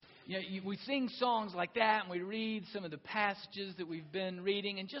We sing songs like that, and we read some of the passages that we've been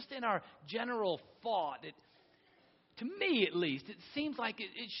reading, and just in our general thought, to me at least, it seems like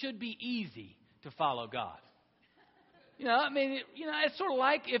it should be easy to follow God. It's sort of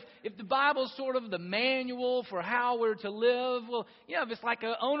like if the Bible's sort of the manual for how we're to live, well, if it's like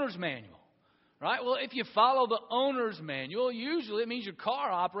an owner's manual, right? Well, if you follow the owner's manual, usually it means your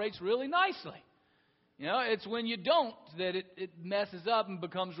car operates really nicely. It's when you don't that it messes up and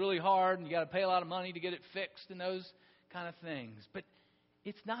becomes really hard, and you got to pay a lot of money to get it fixed and those kind of things. But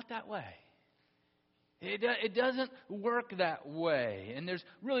it's not that way. It doesn't work that way. And there's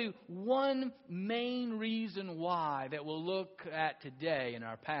really one main reason why that we'll look at today in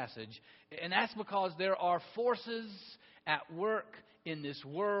our passage. And that's because there are forces at work in this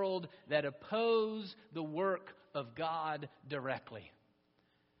world that oppose the work of God directly.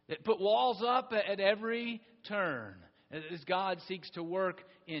 That put walls up at every turn as God seeks to work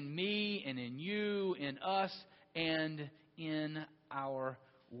in me and in you, in us, and in our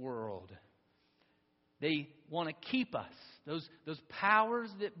world. They want to keep us. Those powers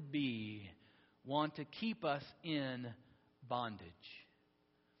that be want to keep us in bondage.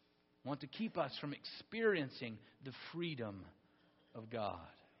 Want to keep us from experiencing the freedom of God.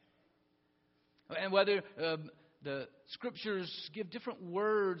 And whether the Scriptures give different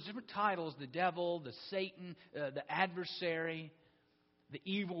words, different titles, the devil, the Satan, the adversary, the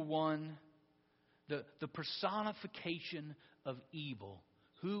evil one, the personification of evil,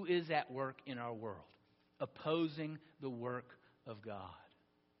 who is at work in our world, opposing the work of God.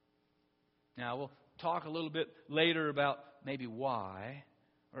 Now, we'll talk a little bit later about maybe why,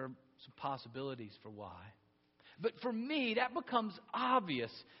 or some possibilities for why. But for me, that becomes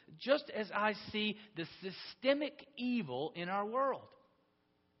obvious just as I see the systemic evil in our world.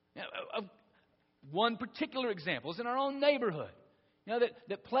 One particular example is in our own neighborhood.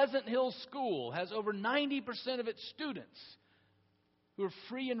 That Pleasant Hill School has over 90% of its students who are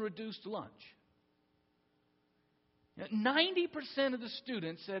free and reduced lunch. 90% of the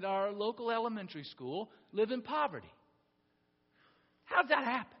students at our local elementary school live in poverty. How does that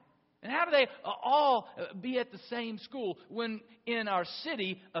happen? And how do they all be at the same school when in our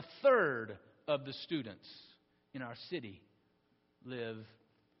city, a third of the students in our city live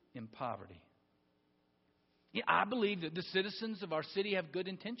in poverty? I believe that the citizens of our city have good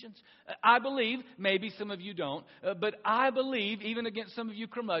intentions. I believe, maybe some of you don't, but I believe, even against some of you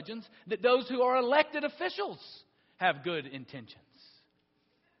curmudgeons, that those who are elected officials have good intentions.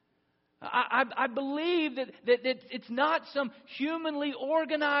 I believe that it's not some humanly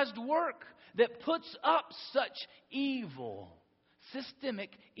organized work that puts up such evil,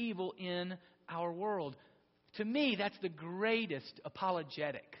 systemic evil in our world. To me, that's the greatest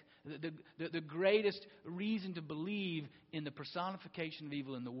apologetic, the greatest reason to believe in the personification of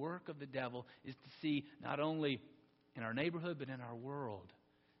evil and the work of the devil is to see not only in our neighborhood but in our world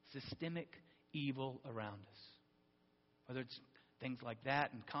systemic evil around us. Whether it's things like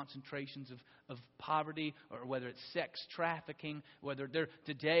that and concentrations of poverty, or whether it's sex trafficking, whether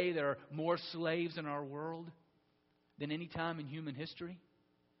today there are more slaves in our world than any time in human history.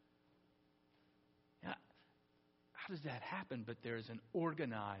 How does that happen? But there's an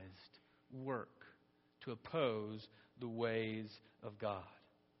organized work to oppose the ways of God.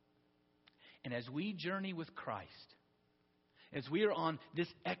 And as we journey with Christ, as we are on this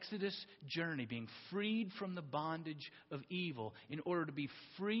Exodus journey, being freed from the bondage of evil, in order to be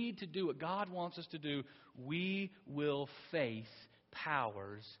freed to do what God wants us to do, we will face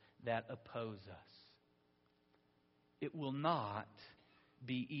powers that oppose us. It will not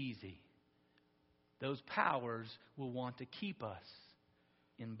be easy. Those powers will want to keep us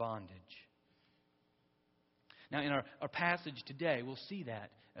in bondage. Now, in our passage today, we'll see that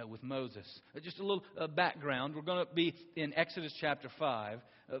with Moses. Just a little background. We're going to be in Exodus chapter 5.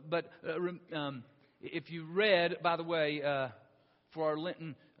 But if you read, by the way, for our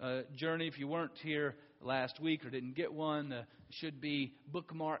Lenten journey, if you weren't here last week or didn't get one, there should be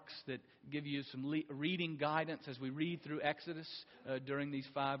bookmarks that give you some reading guidance as we read through Exodus during these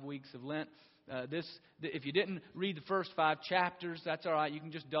 5 weeks of Lent. If you didn't read the first 5 chapters, that's all right. You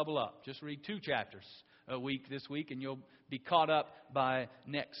can just double up. Just read 2 chapters a week this week, and you'll be caught up by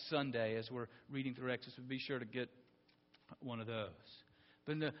next Sunday as we're reading through Exodus. Be sure to get one of those.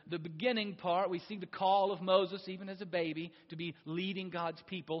 But in the beginning part, we see the call of Moses, even as a baby, to be leading God's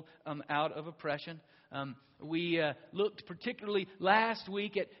people out of oppression. We looked particularly last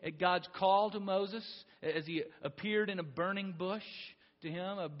week at God's call to Moses as he appeared in a burning bush to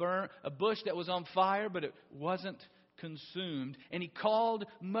him, a bush that was on fire, but it wasn't consumed. And He called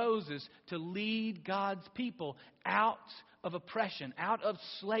Moses to lead God's people out of oppression, out of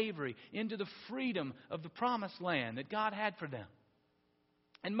slavery, into the freedom of the promised land that God had for them.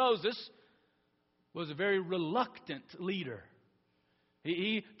 And Moses was a very reluctant leader.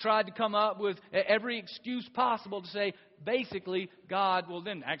 He tried to come up with every excuse possible to say, basically, God, well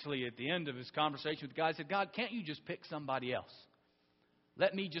then, actually at the end of his conversation with God, he said, God, can't you just pick somebody else?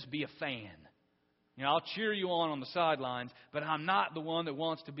 Let me just be a fan. You know, I'll cheer you on the sidelines, but I'm not the one that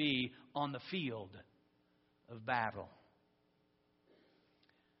wants to be on the field of battle.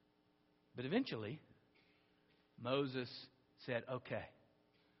 But eventually, Moses said, okay,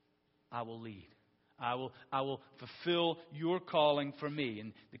 I will lead. I will fulfill your calling for me.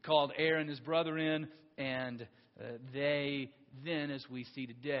 And they called Aaron, his brother, in, and they then, as we see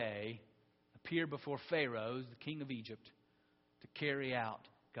today, appear before Pharaoh, the king of Egypt, to carry out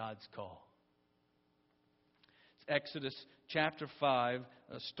God's call. It's Exodus chapter 5,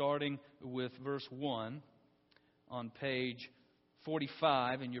 starting with verse 1 on page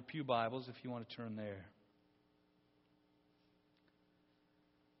 45 in your pew Bibles, if you want to turn there.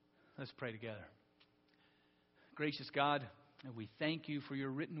 Let's pray together. Gracious God, we thank you for your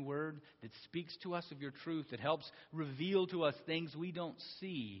written word that speaks to us of your truth, that helps reveal to us things we don't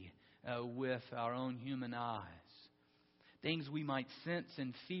see with our own human eyes. Things we might sense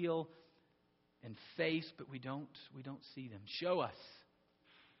and feel and face, but we don't see them. Show us.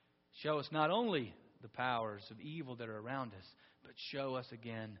 Show us not only the powers of evil that are around us, but show us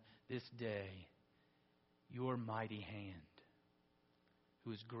again this day your mighty hand,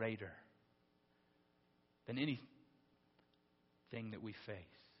 who is greater than anything that we face.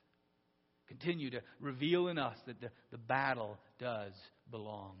 Continue to reveal in us that the battle does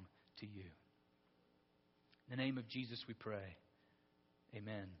belong to you. In the name of Jesus we pray.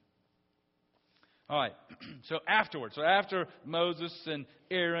 Amen. All right, so after Moses and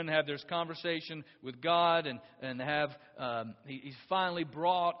Aaron have this conversation with God and he's finally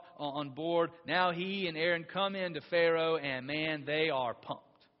brought on board, now he and Aaron come into Pharaoh and man, they are pumped.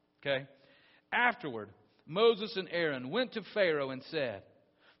 Okay? Afterward, Moses and Aaron went to Pharaoh and said,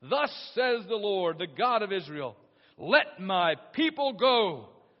 "Thus says the Lord, the God of Israel, let my people go,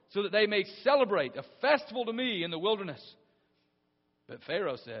 so that they may celebrate a festival to me in the wilderness." But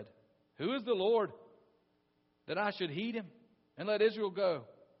Pharaoh said, "Who is the Lord, that I should heed him and let Israel go?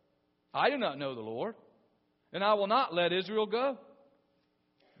 I do not know the Lord, and I will not let Israel go."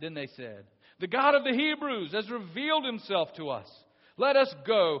 Then they said, "The God of the Hebrews has revealed himself to us. Let us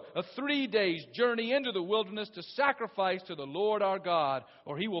go a 3 days' journey into the wilderness to sacrifice to the Lord our God,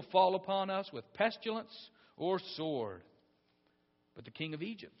 or he will fall upon us with pestilence or sword." But the king of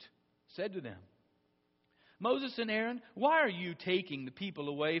Egypt said to them, "Moses and Aaron, why are you taking the people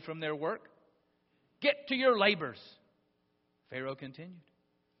away from their work? Get to your labors." Pharaoh continued,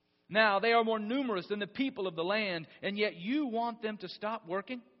 "Now they are more numerous than the people of the land, and yet you want them to stop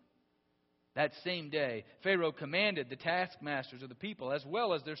working?" That same day, Pharaoh commanded the taskmasters of the people, as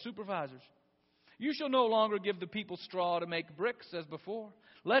well as their supervisors, "You shall no longer give the people straw to make bricks as before.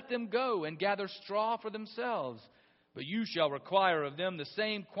 Let them go and gather straw for themselves. But you shall require of them the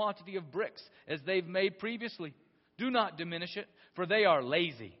same quantity of bricks as they've made previously. Do not diminish it, for they are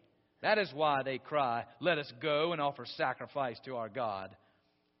lazy. That is why they cry, 'Let us go and offer sacrifice to our God.'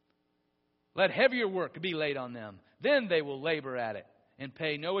 Let heavier work be laid on them. Then they will labor at it and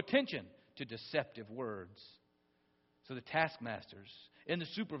pay no attention to deceptive words." So the taskmasters and the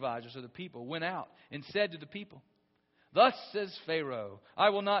supervisors of the people went out and said to the people, "Thus says Pharaoh, I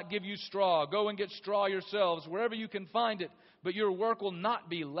will not give you straw. Go and get straw yourselves wherever you can find it, but your work will not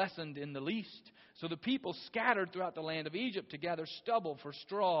be lessened in the least." So the people scattered throughout the land of Egypt to gather stubble for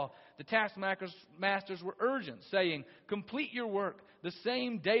straw. The taskmasters were urgent, saying, "Complete your work, the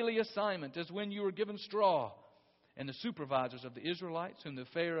same daily assignment as when you were given straw." And the supervisors of the Israelites, whom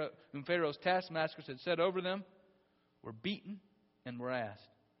Pharaoh's taskmasters had set over them, were beaten and were asked,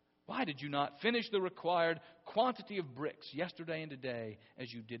 "Why did you not finish the required quantity of bricks yesterday and today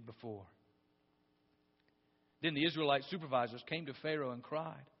as you did before?" Then the Israelite supervisors came to Pharaoh and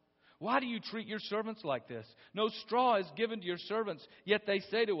cried, "Why do you treat your servants like this? No straw is given to your servants, yet they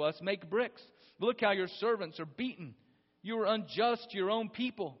say to us, 'Make bricks.' Look how your servants are beaten. You are unjust to your own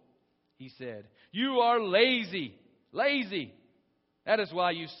people." He said, "You are lazy. Lazy. That is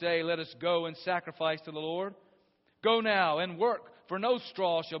why you say, 'Let us go and sacrifice to the Lord.' Go now and work, for no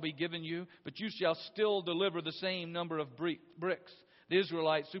straw shall be given you, but you shall still deliver the same number of bricks." The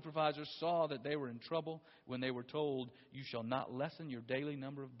Israelite supervisors saw that they were in trouble when they were told, "You shall not lessen your daily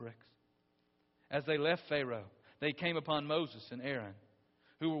number of bricks." As they left Pharaoh, they came upon Moses and Aaron,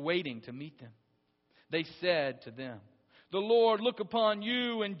 who were waiting to meet them. They said to them, the Lord look upon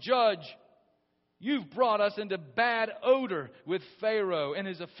you and judge. You've brought us into bad odor with Pharaoh and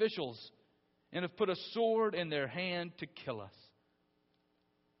his officials, and have put a sword in their hand to kill us."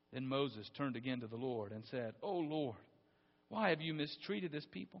 Then Moses turned again to the Lord and said, "O Lord, why have you mistreated this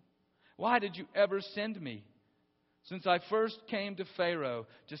people? Why did you ever send me? Since I first came to Pharaoh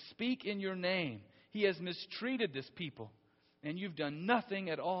to speak in your name, he has mistreated this people, and you've done nothing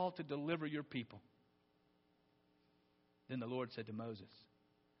at all to deliver your people." Then the Lord said to Moses,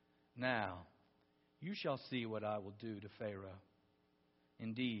 "Now you shall see what I will do to Pharaoh.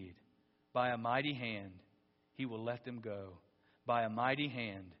 Indeed, by a mighty hand he will let them go. By a mighty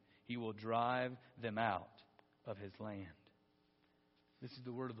hand he will drive them out of his land." This is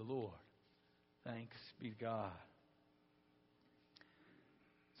the word of the Lord. Thanks be to God.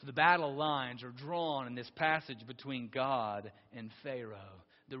 So the battle lines are drawn in this passage between God and Pharaoh.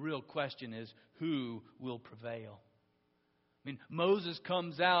 The real question is, who will prevail? I mean, Moses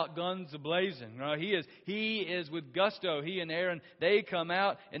comes out guns a-blazing. Right? He is with gusto. He and Aaron, they come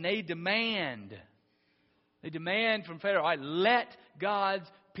out and they demand. They demand from Pharaoh, "All right, let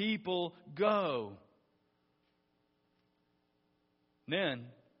God's people go." And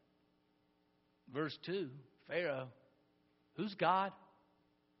then, verse 2, Pharaoh, "Who's God?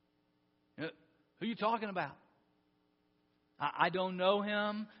 Who are you talking about? I don't know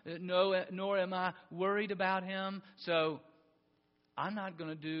him, nor am I worried about him, so I'm not going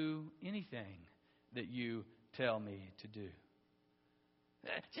to do anything that you tell me to do."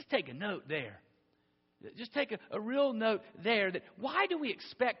 Just take a note there. Just take a real note there that why do we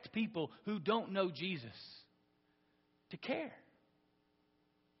expect people who don't know Jesus to care?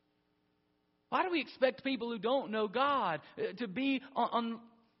 Why do we expect people who don't know God to be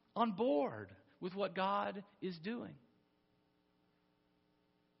on board with what God is doing?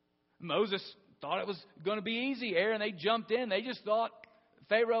 Moses thought it was going to be easy. Aaron, they jumped in. They just thought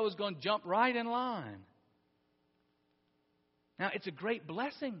Pharaoh was going to jump right in line. Now, it's a great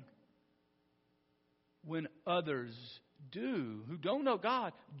blessing when others who don't know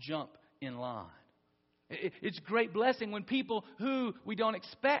God, jump in line. It's a great blessing when people who we don't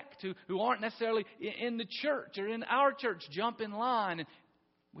expect, who aren't necessarily in the church or in our church, jump in line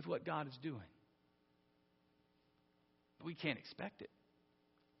with what God is doing. But we can't expect it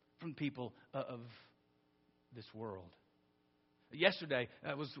from people of this world. Yesterday,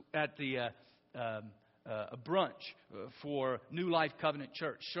 I was at a brunch for New Life Covenant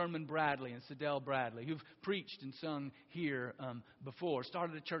Church. Sherman Bradley and Sidell Bradley, who've preached and sung here before,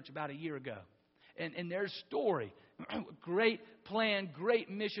 started a church about a year ago. And their story, great plan, great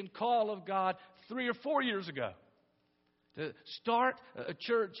mission, call of God 3 or 4 years ago to start a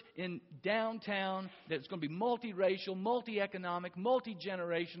church in downtown that's going to be multiracial, multi-economic,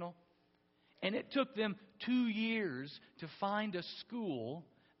 multi-generational. And it took them 2 years to find a school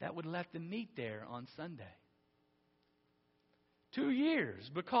that would let them meet there on Sunday. 2 years,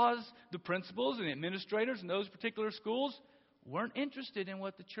 because the principals and the administrators in those particular schools weren't interested in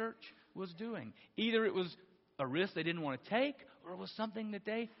what the church was doing. Either it was a risk they didn't want to take, or it was something that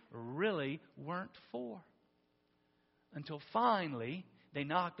they really weren't for. Until finally, they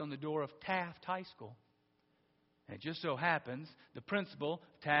knocked on the door of Taft High School. And it just so happens the principal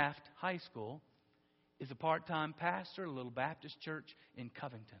of Taft High School is a part-time pastor at a little Baptist church in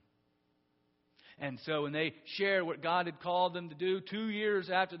Covington. And so when they shared what God had called them to do 2 years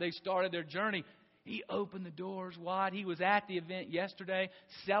after they started their journey, He opened the doors wide. He was at the event yesterday,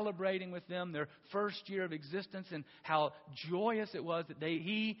 celebrating with them their first year of existence and how joyous it was that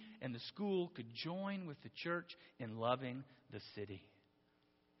he and the school could join with the church in loving the city.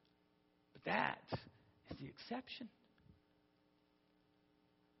 But that is the exception.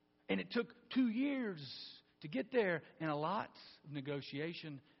 And it took 2 years to get there, and a lot of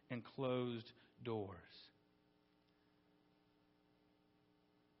negotiation and closed doors.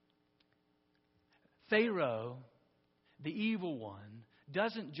 Pharaoh, the evil one,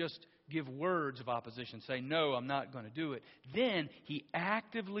 doesn't just give words of opposition, say, "No, I'm not going to do it." Then he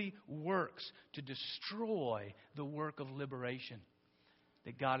actively works to destroy the work of liberation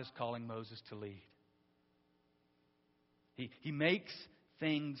that God is calling Moses to lead. He makes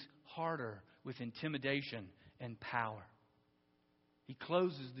things harder with intimidation and power. He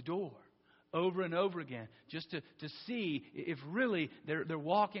closes the door over and over again, just to see if really they're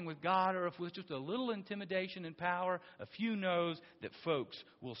walking with God, or if with just a little intimidation and power, a few no's, that folks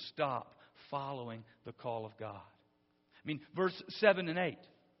will stop following the call of God. I mean, verse 7 and 8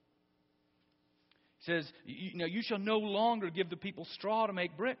 says, "You shall no longer give the people straw to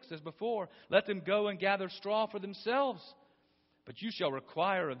make bricks as before. Let them go and gather straw for themselves. But you shall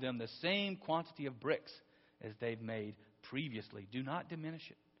require of them the same quantity of bricks as they've made previously. Do not diminish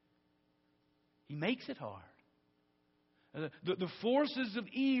it. He makes it hard. The forces of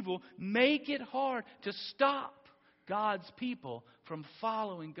evil make it hard to stop God's people from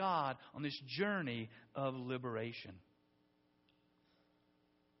following God on this journey of liberation.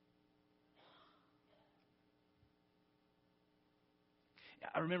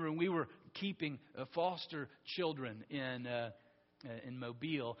 I remember when we were keeping foster children in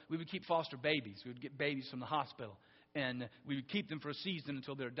Mobile, we would keep foster babies. We would get babies from the hospital. And we would keep them for a season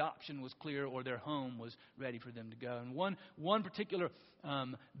until their adoption was clear or their home was ready for them to go. And one particular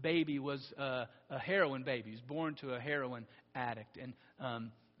baby was a heroin baby. He was born to a heroin addict. And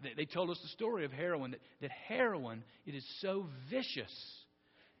they told us the story of heroin, that heroin, it is so vicious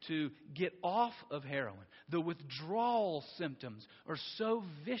to get off of heroin. The withdrawal symptoms are so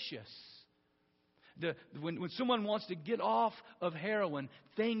vicious. When someone wants to get off of heroin,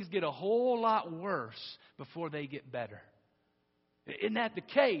 things get a whole lot worse before they get better. Isn't that the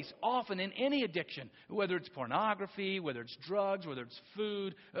case? Often in any addiction, whether it's pornography, whether it's drugs, whether it's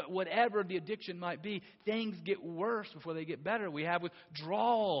food, whatever the addiction might be, things get worse before they get better. We have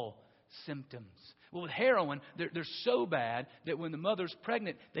withdrawal symptoms. Well, with heroin, they're so bad that when the mother's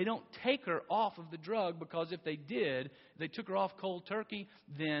pregnant, they don't take her off of the drug, because if they did, they took her off cold turkey,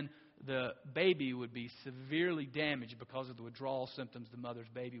 then the baby would be severely damaged because of the withdrawal symptoms the mother's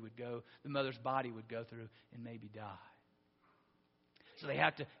body would go through and maybe die. So they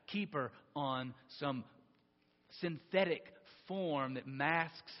have to keep her on some synthetic form that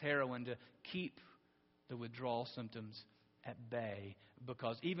masks heroin to keep the withdrawal symptoms at bay,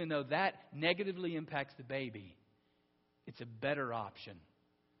 because even though that negatively impacts the baby, it's a better option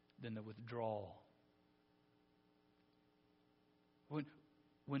than the withdrawal. What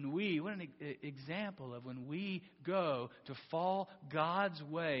an example of when we go to follow God's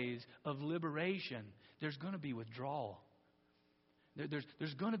ways of liberation, there's going to be withdrawal.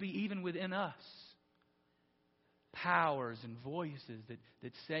 There's going to be, even within us, powers and voices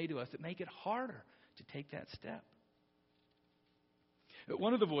that say to us, that make it harder to take that step.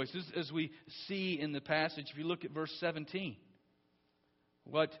 One of the voices, as we see in the passage, if you look at verse 17,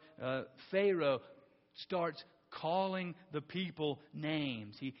 what Pharaoh starts calling the people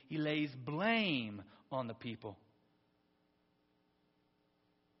names. He lays blame on the people.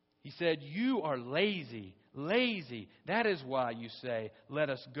 He said, "You are lazy, lazy. That is why you say, 'Let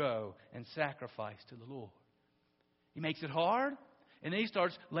us go and sacrifice to the Lord.'" He makes it hard, and then he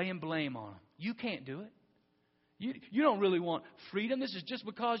starts laying blame on them. You can't do it. You don't really want freedom. This is just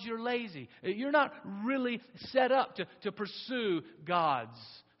because you're lazy. You're not really set up to pursue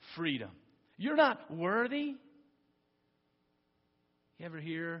God's freedom. You're not worthy. You ever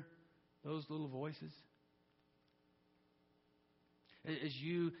hear those little voices? As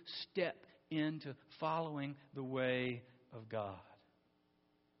you step into following the way of God.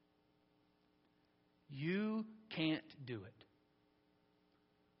 You can't do it.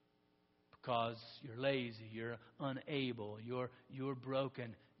 Because you're lazy, you're unable, you're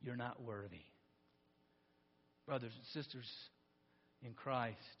broken, you're not worthy. Brothers and sisters in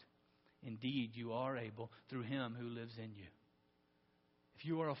Christ, indeed you are able through Him who lives in you. If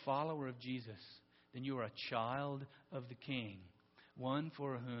you are a follower of Jesus, then you are a child of the King, one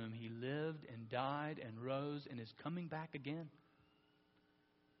for whom He lived and died and rose and is coming back again.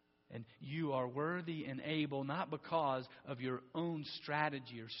 And you are worthy and able, not because of your own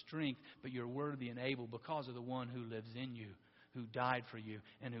strategy or strength, but you're worthy and able because of the one who lives in you, who died for you,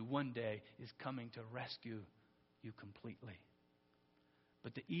 and who one day is coming to rescue you completely.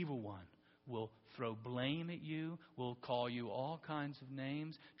 But the evil one will throw blame at you, will call you all kinds of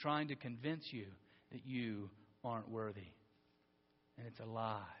names, trying to convince you that you aren't worthy. And it's a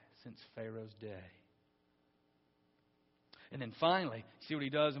lie since Pharaoh's day. And then finally, see what he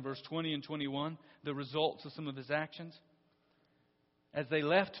does in verse 20 and 21, the results of some of his actions. As they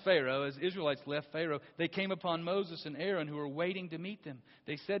left Pharaoh, as Israelites left Pharaoh, they came upon Moses and Aaron who were waiting to meet them.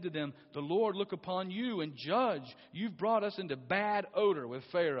 They said to them, "The Lord look upon you and judge. You've brought us into bad odor with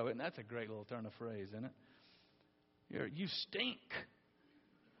Pharaoh." And that's a great little turn of phrase, isn't it? You stink.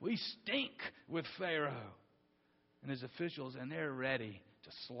 We stink with Pharaoh and his officials, and they're ready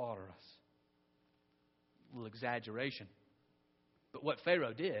to slaughter us. A little exaggeration. But what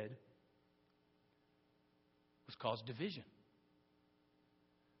Pharaoh did was cause division.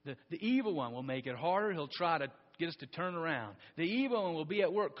 The evil one will make it harder. He'll try to get us to turn around. The evil one will be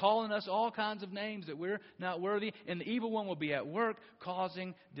at work calling us all kinds of names that we're not worthy. And the evil one will be at work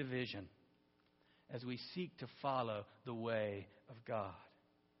causing division as we seek to follow the way of God.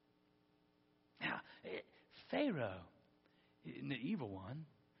 Now, Pharaoh and the evil one,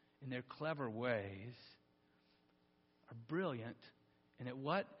 in their clever ways, are brilliant, and that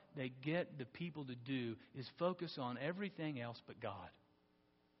what they get the people to do is focus on everything else but God.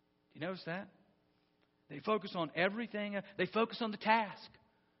 Do you notice that? They focus on everything. They focus on the task.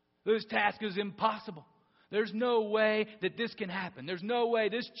 This task is impossible. There's no way that this can happen. There's no way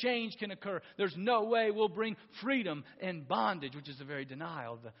this change can occur. There's no way we'll bring freedom and bondage, which is the very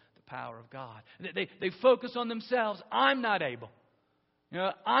denial of the power of God. They focus on themselves. I'm not able.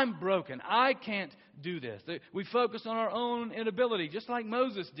 I'm broken. I can't do this. We focus on our own inability, just like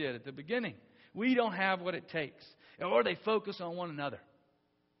Moses did at the beginning. We don't have what it takes. Or they focus on one another.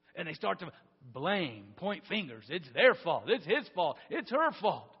 And they start to blame, point fingers. It's their fault. It's his fault. It's her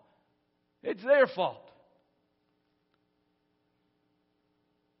fault. It's their fault.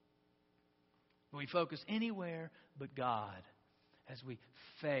 We focus anywhere but God as we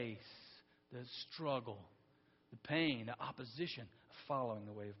face the struggle, the pain, the opposition of following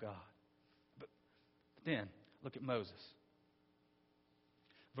the way of God. But then, look at Moses.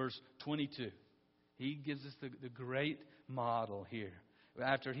 Verse 22. He gives us the great model here.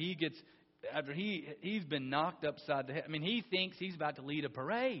 After he's been knocked upside the head. He thinks he's about to lead a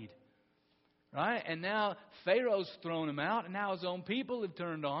parade. Right? And now Pharaoh's thrown him out, and now his own people have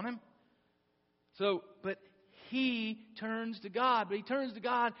turned on him. But he turns to God. But he turns to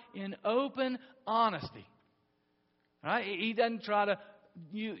God in open honesty. Right? He doesn't try to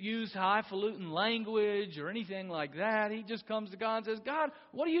use highfalutin language or anything like that. He just comes to God and says, God,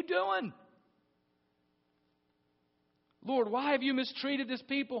 what are you doing? Lord, why have you mistreated this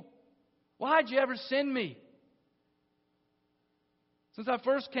people? Why did you ever send me? Since I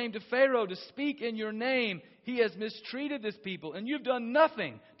first came to Pharaoh to speak in your name, he has mistreated this people, and you've done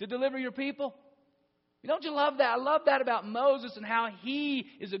nothing to deliver your people. Don't you love that? I love that about Moses and how he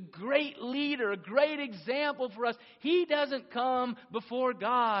is a great leader, a great example for us. He doesn't come before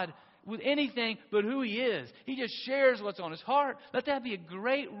God with anything but who he is. He just shares what's on his heart. Let that be a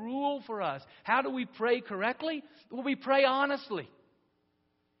great rule for us. How do we pray correctly? Well, we pray honestly.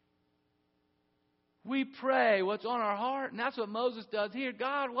 We pray what's on our heart, and that's what Moses does here.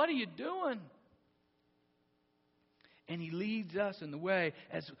 God, what are you doing? And he leads us in the way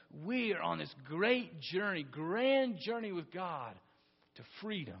as we are on this great journey, grand journey with God to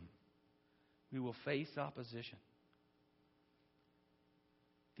freedom. We will face opposition.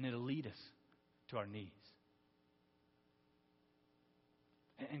 And it'll lead us to our knees.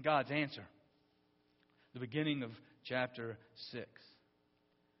 And God's answer, the beginning of chapter 6.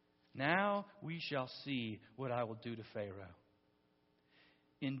 Now we shall see what I will do to Pharaoh.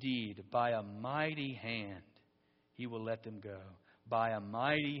 Indeed, by a mighty hand he will let them go. By a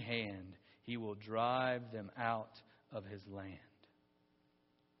mighty hand he will drive them out of his land.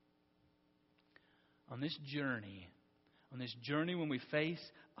 On this journey when we face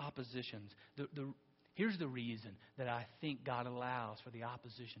oppositions, here's the reason that I think God allows for the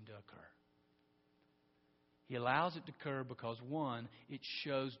opposition to occur. He allows it to occur because, one, it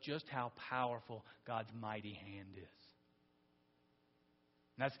shows just how powerful God's mighty hand is.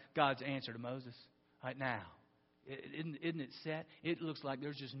 And that's God's answer to Moses right now. Isn't it set? It looks like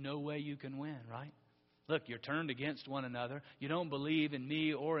there's just no way you can win, right? Look, you're turned against one another. You don't believe in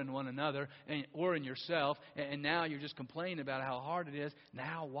me or in one another or in yourself. And now you're just complaining about how hard it is.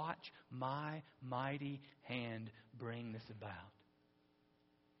 Now watch my mighty hand bring this about.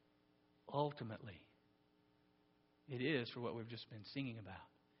 Ultimately, it is for what we've just been singing about.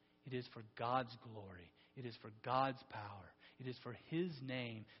 It is for God's glory. It is for God's power. It is for His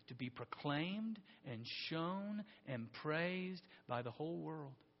name to be proclaimed and shown and praised by the whole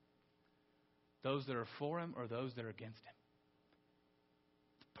world. Those that are for Him or those that are against Him.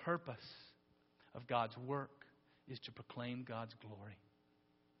 The purpose of God's work is to proclaim God's glory.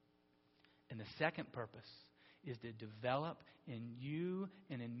 And the second purpose is to develop in you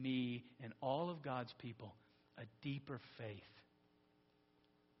and in me and all of God's people a deeper faith,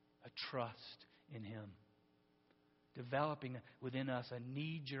 a trust in Him. Developing within us a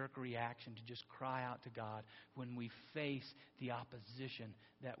knee-jerk reaction to just cry out to God when we face the opposition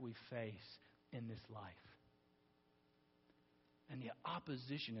that we face in this life. And the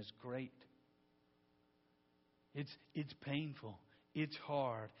opposition is great. It's painful, it's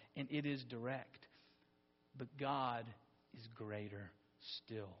hard, and it is direct. But God is greater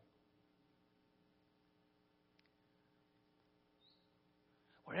still.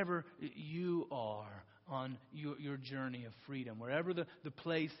 Wherever you are on your journey of freedom, wherever the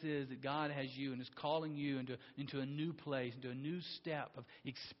place is that God has you and is calling you into a new place, into a new step of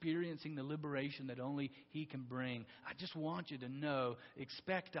experiencing the liberation that only He can bring, I just want you to know,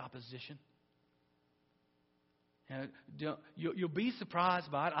 expect opposition. You'll be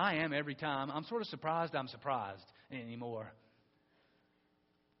surprised by it. I am every time. I'm sort of surprised I'm surprised anymore.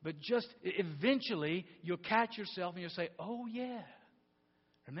 But just eventually, you'll catch yourself and you'll say, oh, yeah.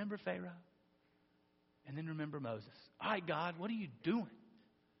 Remember Pharaoh? And then remember Moses. All right, God, what are you doing?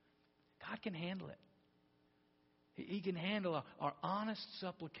 God can handle it. He can handle our honest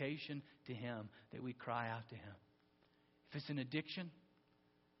supplication to Him, that we cry out to Him. If it's an addiction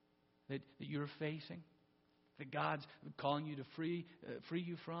that you're facing, that God's calling you to free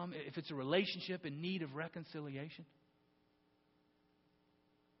you from, if it's a relationship in need of reconciliation,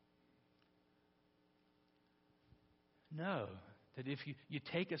 know that if you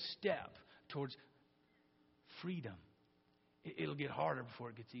take a step towards freedom, it'll get harder before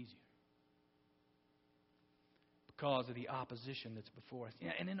it gets easier. Because of the opposition that's before us.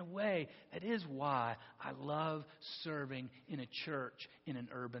 And in a way, that is why I love serving in a church in an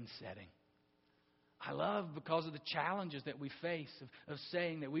urban setting. I love because of the challenges that we face of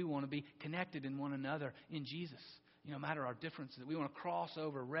saying that we want to be connected in one another in Jesus. No matter our differences, that we want to cross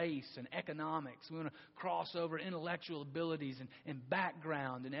over race and economics. We want to cross over intellectual abilities and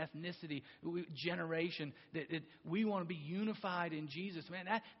background and ethnicity, generation. That we want to be unified in Jesus. Man,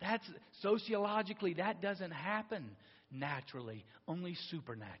 that's sociologically, that doesn't happen naturally, only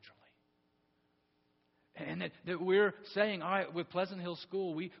supernaturally. And that we're saying, all right, with Pleasant Hill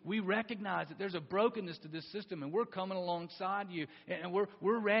School, we recognize that there's a brokenness to this system, and we're coming alongside you, and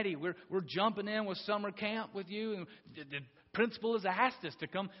we're ready. We're jumping in with summer camp with you. And the principal has asked us to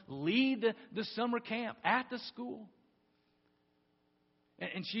come lead the summer camp at the school.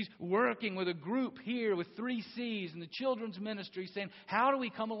 And she's working with a group here with 3 C's and the children's ministry, saying, how do we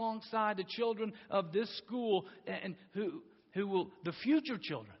come alongside the children of this school and who will, the future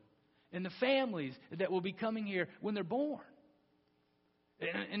children, and the families that will be coming here when they're born.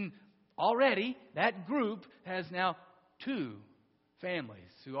 And already that group has now 2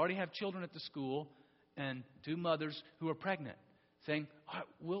 families who already have children at the school and 2 mothers who are pregnant, saying, all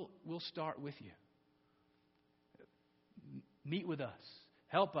right, we'll start with you. Meet with us.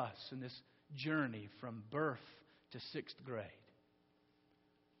 Help us in this journey from birth to 6th grade.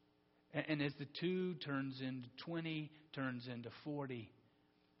 And as the 2 turns into 20, turns into 40,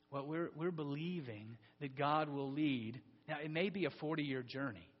 well, we're believing that God will lead. Now, it may be a 40-year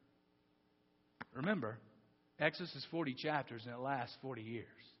journey. Remember, Exodus is 40 chapters and it lasts 40 years.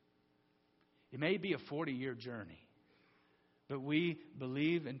 It may be a 40-year journey. But we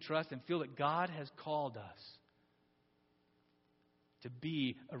believe and trust and feel that God has called us to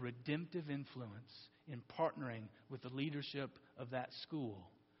be a redemptive influence in partnering with the leadership of that school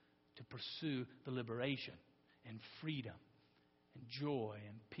to pursue the liberation and freedom and joy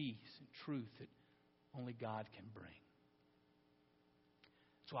and peace and truth that only God can bring.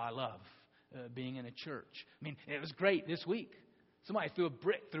 That's why I love being in a church. I mean, it was great this week. Somebody threw a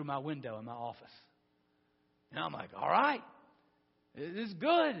brick through my window in my office. And I'm like, all right, this is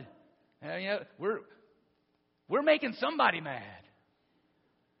good. And, we're making somebody mad.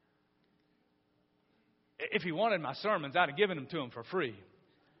 If he wanted my sermons, I'd have given them to him for free.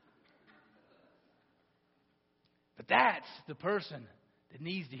 But that's the person that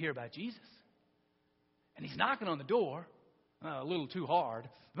needs to hear about Jesus. And he's knocking on the door, a little too hard,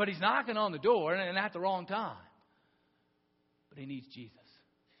 but he's knocking on the door and at the wrong time. But he needs Jesus.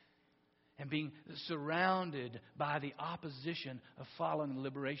 And being surrounded by the opposition of following the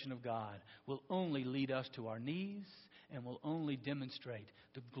liberation of God will only lead us to our knees and will only demonstrate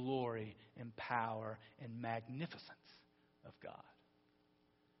the glory and power and magnificence of God.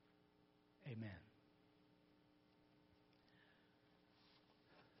 Amen.